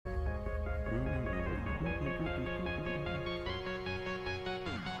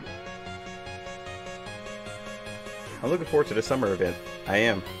I'm looking forward to the summer event. I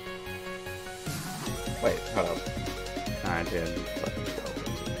am. Wait, hold up. 9, 10, 11,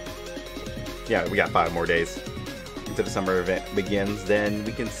 12. Yeah, we got 5 more days until the summer event begins. Then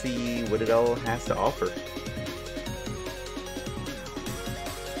we can see what it all has to offer.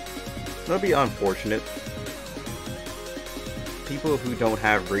 It'll be unfortunate. People who don't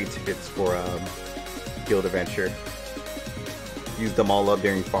have raid tickets for Guild Adventure use them all up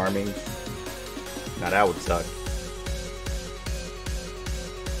during farming. Now that would suck.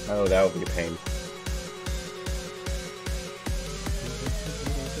 Oh, that would be a pain.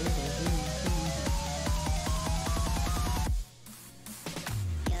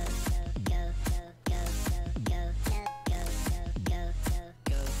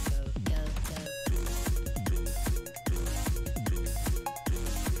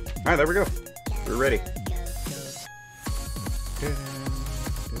 Alright, there we go. We're ready.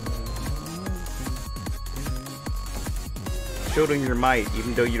 Show them your might,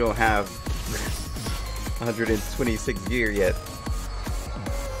 even though you don't have 126 gear yet.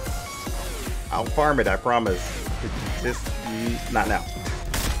 I'll farm it, I promise. Just not now.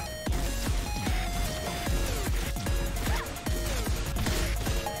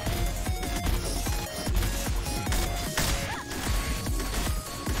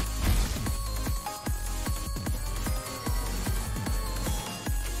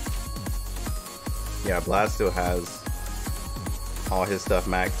 Yeah, Blast still has all his stuff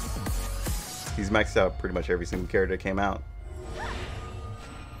maxed. He's maxed out pretty much every single character that came out.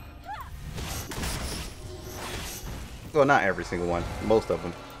 Well, not every single one. Most of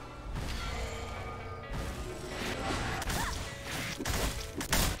them.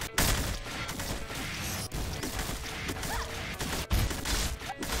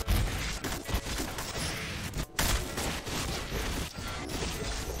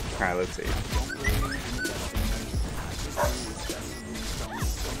 Alright, let's see.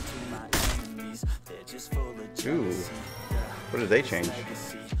 Ooh, what did they change?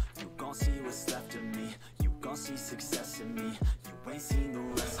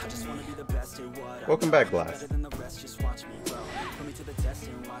 Welcome back, Blast. I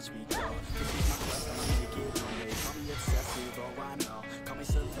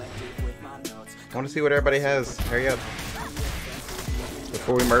want to see what everybody has. Hurry up.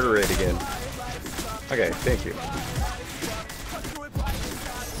 Before we murder it again. Okay, thank you.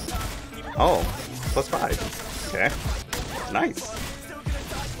 Oh, +5. Okay, nice.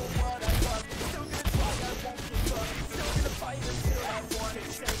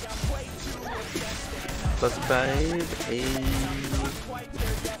 +5, 8.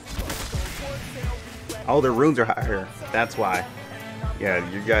 Oh, their runes are higher. That's why. Yeah,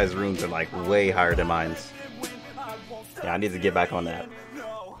 you guys' runes are like way higher than mine. Yeah, I need to get back on that.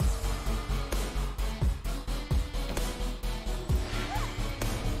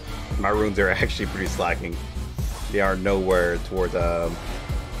 My runes are actually pretty slacking. They are nowhere towards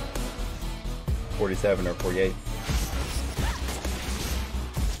 47 or 48.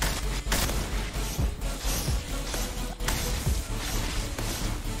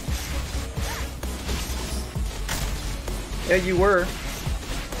 Yeah, you were.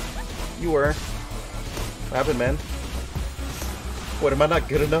 You were. What happened, man? What, am I not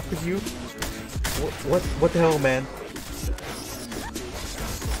good enough for you? What the hell, man?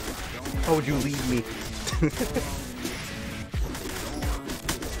 How would you leave me?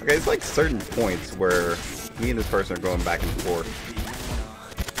 Okay, it's like certain points where me and this person are going back and forth.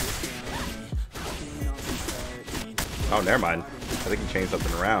 Oh, never mind. I think he changed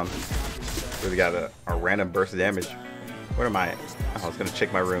something around. Really got a random burst of damage. What am I? Oh, I was gonna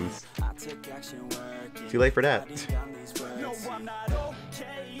check my runes. Too late for that.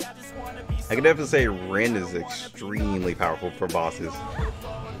 I can definitely say Ren is extremely powerful for bosses.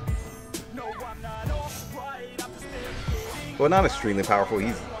 Well, not extremely powerful,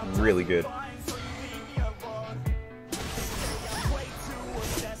 he's really good.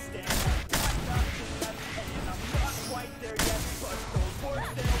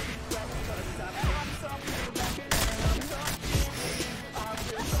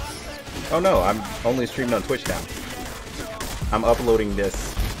 Oh no, I'm only streaming on Twitch now. I'm uploading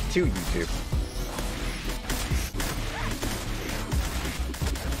this to YouTube.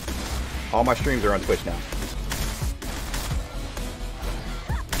 All my streams are on Twitch now.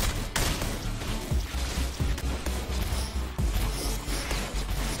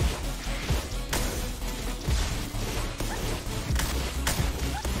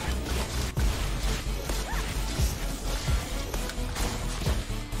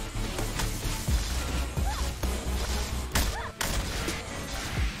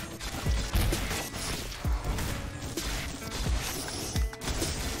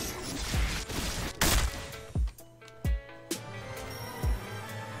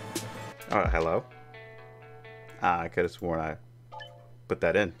 Oh, hello. Ah, I could have sworn I put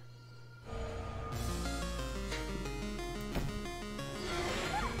that in.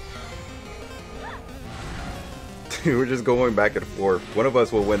 Dude, we're just going back and forth. One of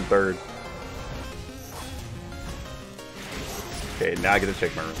us will win third. Okay, now I get to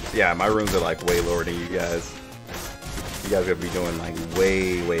check my rooms. Yeah, my rooms are like way lower than you guys. You guys are gonna be doing like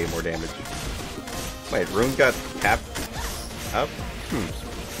way more damage. Wait, rooms got capped up?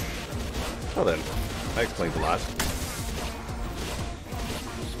 Well then, that explains a lot.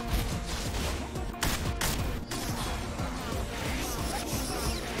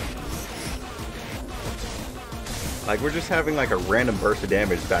 Like, we're just having like a random burst of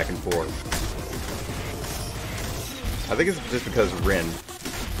damage back and forth. I think it's just because Rin.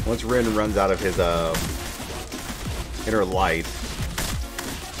 Once Rin runs out of his inner light.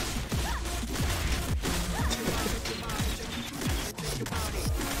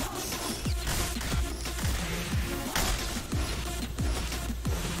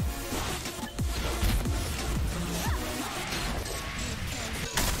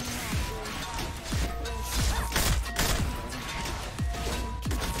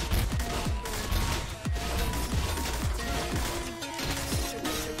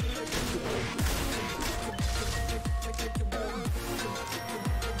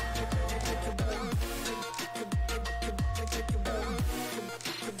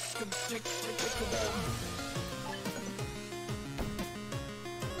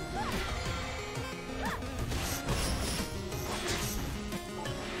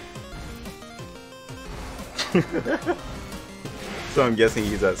 So I'm guessing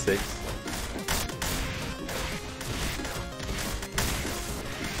he's at 6.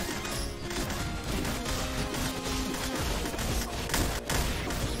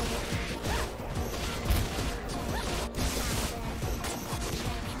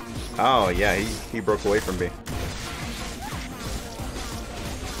 Oh yeah, he broke away from me.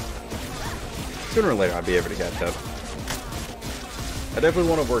 Sooner or later I'll be able to catch up. I definitely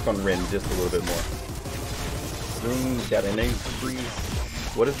want to work on Rin just a little bit more. Got an increase.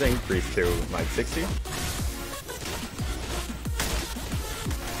 What is the increase to? Like 60?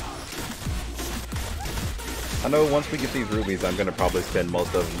 I know once we get these rubies, I'm gonna probably spend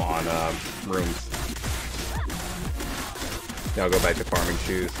most of them on rooms. Then I'll go back to farming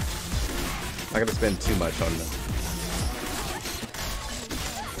shoes. Not gonna spend too much on them.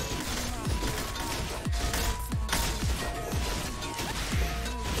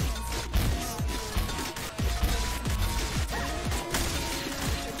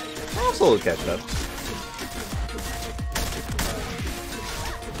 I'll slowly catch up.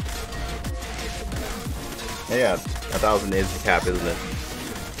 Yeah, 1,000 is the cap, isn't it?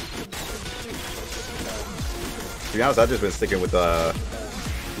 To be honest, I've just been sticking with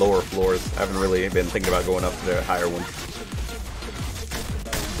lower floors. I haven't really been thinking about going up to the higher ones.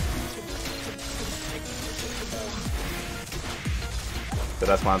 So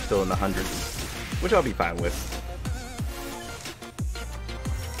that's why I'm still in the hundreds, which I'll be fine with.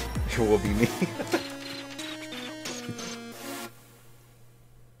 It will be me.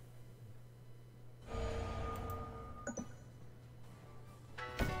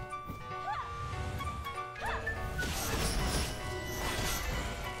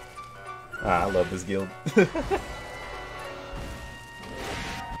 I love this guild. I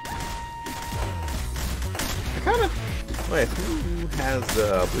kind of... Wait, who has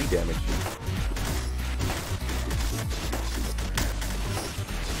bleed damage?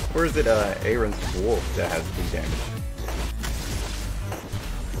 Or is it Aaron's wolf that has bleed damage?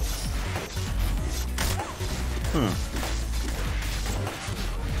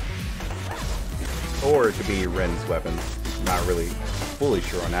 Or it could be Ren's weapon. Not really fully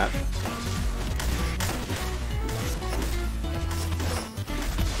sure on that.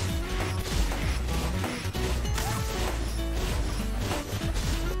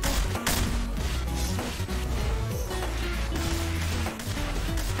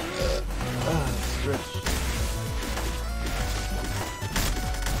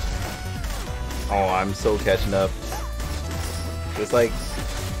 Oh, I'm so catching up. Just like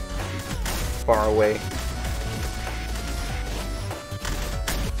far away.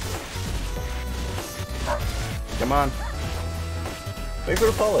 Come on. Thanks for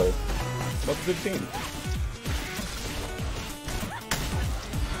the follow. Welcome to the team.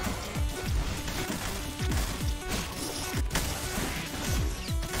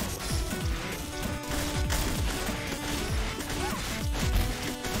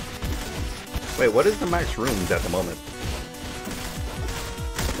 Wait, what is the max rooms at the moment?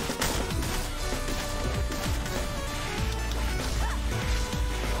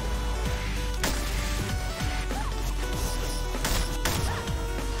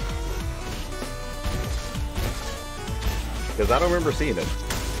 Because I don't remember seeing it.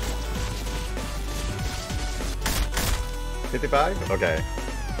 55? Okay.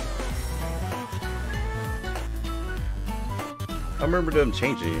 I remember them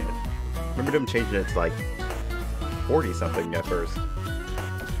changing it. I remember them changing it to like 40 something at first.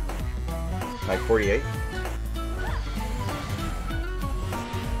 Like 48?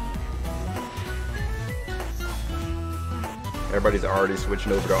 Everybody's already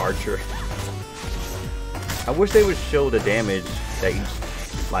switching over to Archer. I wish they would show the damage that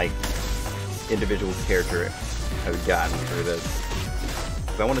each, like, individual character has gotten for this.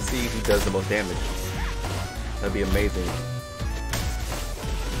 Because I want to see who does the most damage. That'd be amazing.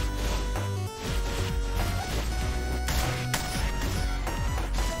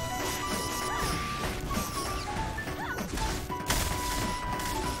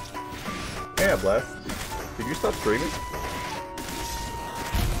 Yeah, Blast. Did you stop streaming?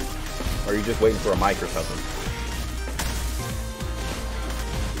 Or are you just waiting for a mic or something?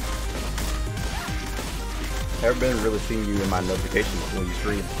 I haven't been really seeing you in my notifications when you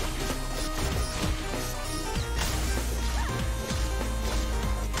stream.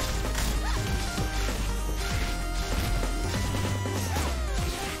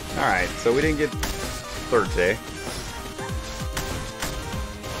 Alright, so we didn't get third today.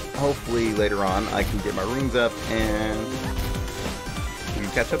 Hopefully later on I can get my runes up and we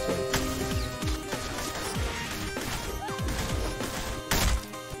can catch up soon.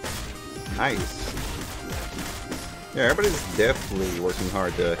 Nice. Yeah, everybody's definitely working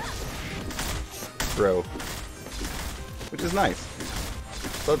hard to grow, which is nice.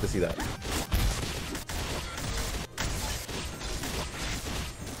 Love to see that.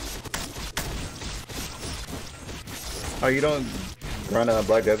 Oh, you don't run a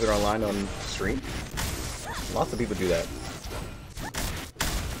Black Desert Online on stream? Lots of people do that.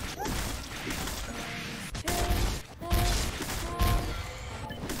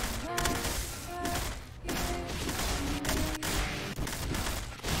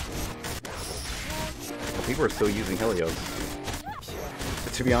 People are still using Helios.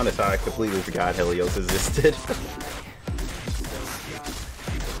 But to be honest, I completely forgot Helios existed.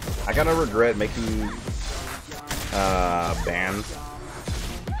 I kinda regret making bans,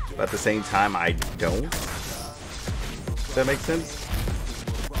 but at the same time I don't. Does that make sense?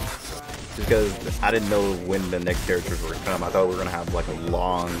 Just because I didn't know when the next characters were gonna come. I thought we were gonna have like a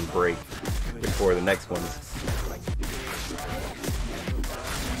long break before the next ones.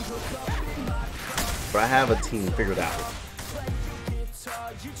 But I have a team figured out.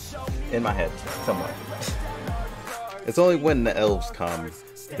 In my head, somewhat. It's only when the elves come,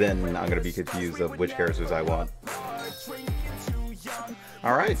 then I'm gonna be confused of which characters I want.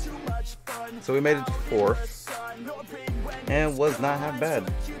 Alright. So we made it to 4th. And was not half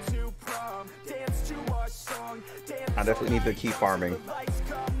bad. I definitely need to keep farming.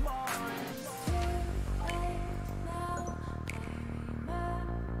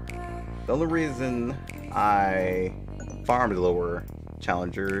 The only reason I farmed lower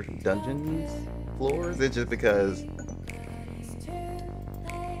challenger dungeons floors is just because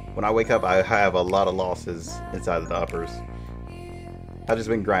when I wake up I have a lot of losses inside of the uppers. I've just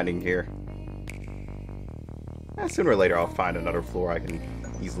been grinding here. And sooner or later I'll find another floor I can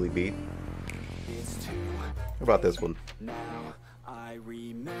easily beat. What about this one?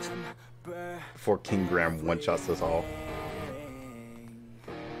 Before King Graham one-shots us all.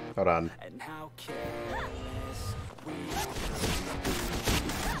 Hold on.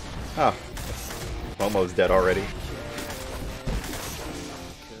 Oh. Momo's dead already.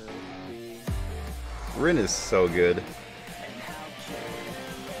 Rin is so good.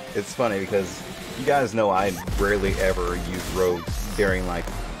 It's funny because you guys know I rarely ever use rogues during, like,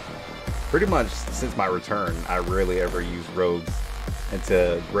 pretty much since my return. I rarely ever use rogues.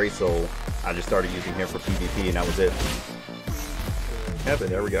 Into Grey Soul, I just started using him for PvP and that was it. Heaven,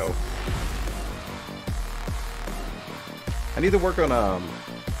 there we go. I need to work on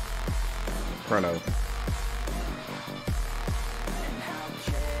Chrono.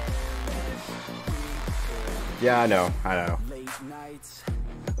 Yeah, I know.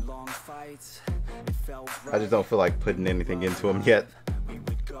 I just don't feel like putting anything into him yet.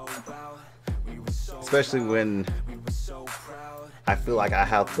 Especially when I feel like I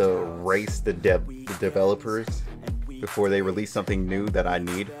have to race the developers before they release something new that I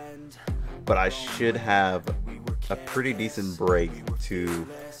need. But I should have a pretty decent break to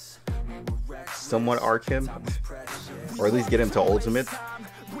somewhat arc him, or at least get him to ultimate.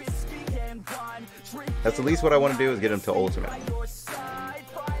 That's at least what I want to do, is get him to ultimate.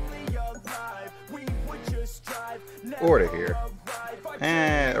 Or to here.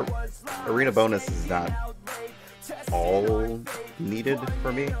 Arena bonus is not all needed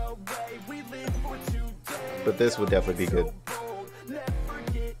for me. But this would definitely be good.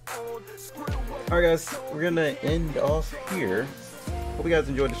 Alright guys, we're gonna end off here. Hope you guys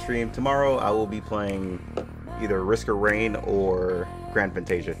enjoyed the stream. Tomorrow I will be playing either Risk of Rain or Grand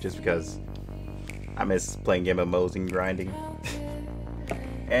Fantasia, just because I miss playing MMOs and grinding.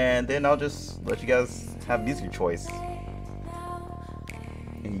 And then I'll just let you guys have music choice.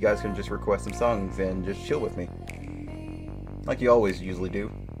 And you guys can just request some songs and just chill with me. Like you always usually do.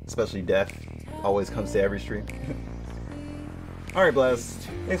 Especially Def. Always comes to every stream. Alright, Blast.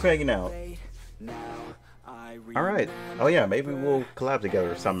 Thanks for hanging out. Alright. Oh yeah, maybe we'll collab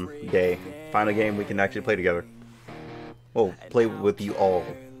together someday. Find a game we can actually play together. Well, play with you all,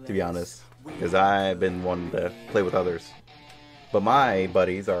 to be honest. Because I've been wanting to play with others. But my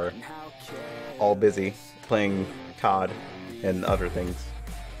buddies are all busy playing COD and other things.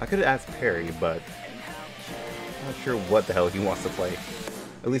 I could ask Perry, but I'm not sure what the hell he wants to play.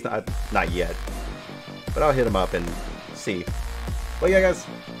 At least not yet. But I'll hit him up and see. But yeah, guys,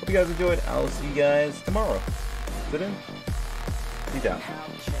 hope you guys enjoyed. I'll see you guys tomorrow. Sit in. Peace out.